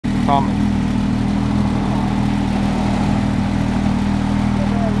coming.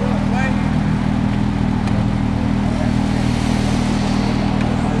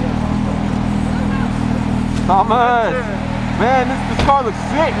 Thomas! Man, this car looks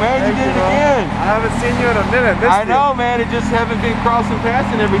sick, man. You did it again. I haven't seen you in a minute. I know, man. It just haven't been crossing paths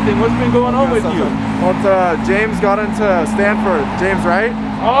and everything. What's been going on with you? Well, James got into Stanford. James Wright.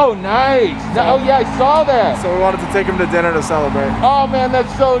 Oh, nice. Oh, yeah, I saw that. So we wanted to take him to dinner to celebrate. Oh, man, that's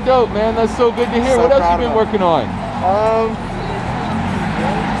so dope, man. That's so good to hear. So what else you been working on?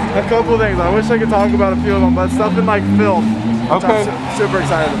 A couple things. I wish I could talk about a few of them, but stuff in like film. Okay. I'm super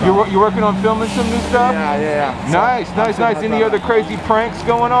excited about. You're working on filming some new stuff? Yeah. Nice. Any other crazy pranks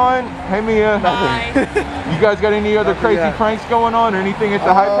going on? Hey, Mia. You guys got any other crazy pranks going on or anything at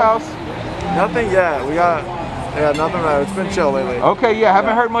the Hype House? Nothing yet. We got, nothing. It's been chill lately. Okay,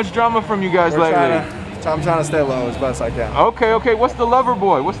 haven't heard much drama from you guys lately. I'm trying to stay low as best I can. Okay. What's the Lover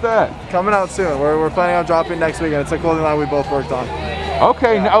Boy? What's that? Coming out soon. We're planning on dropping next weekend. It's a clothing line we both worked on.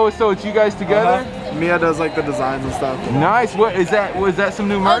 Okay. Oh, so it's you guys together? Mia does like the designs and stuff. Nice. What is that? Was that some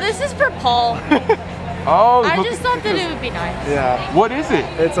new merch? Oh, this is for Paul. Oh, I just thought that it would be nice. Yeah. What is it?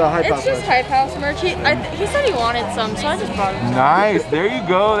 It's a Hype House. It's just Hype House merch. He said he wanted some, so I just brought him some. Nice. There you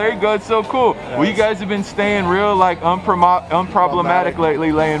go. It's so cool. Yes. Well, you guys have been staying real like unproblematic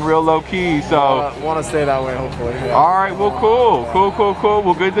lately, laying real low key. So want to stay that way, hopefully. Yeah. All right. Well, cool.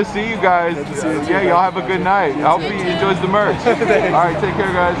 Well, good to see you guys. Good to see you too. Yeah, y'all have a good night. I hope he enjoys the merch. All right. Take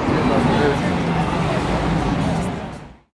care, guys.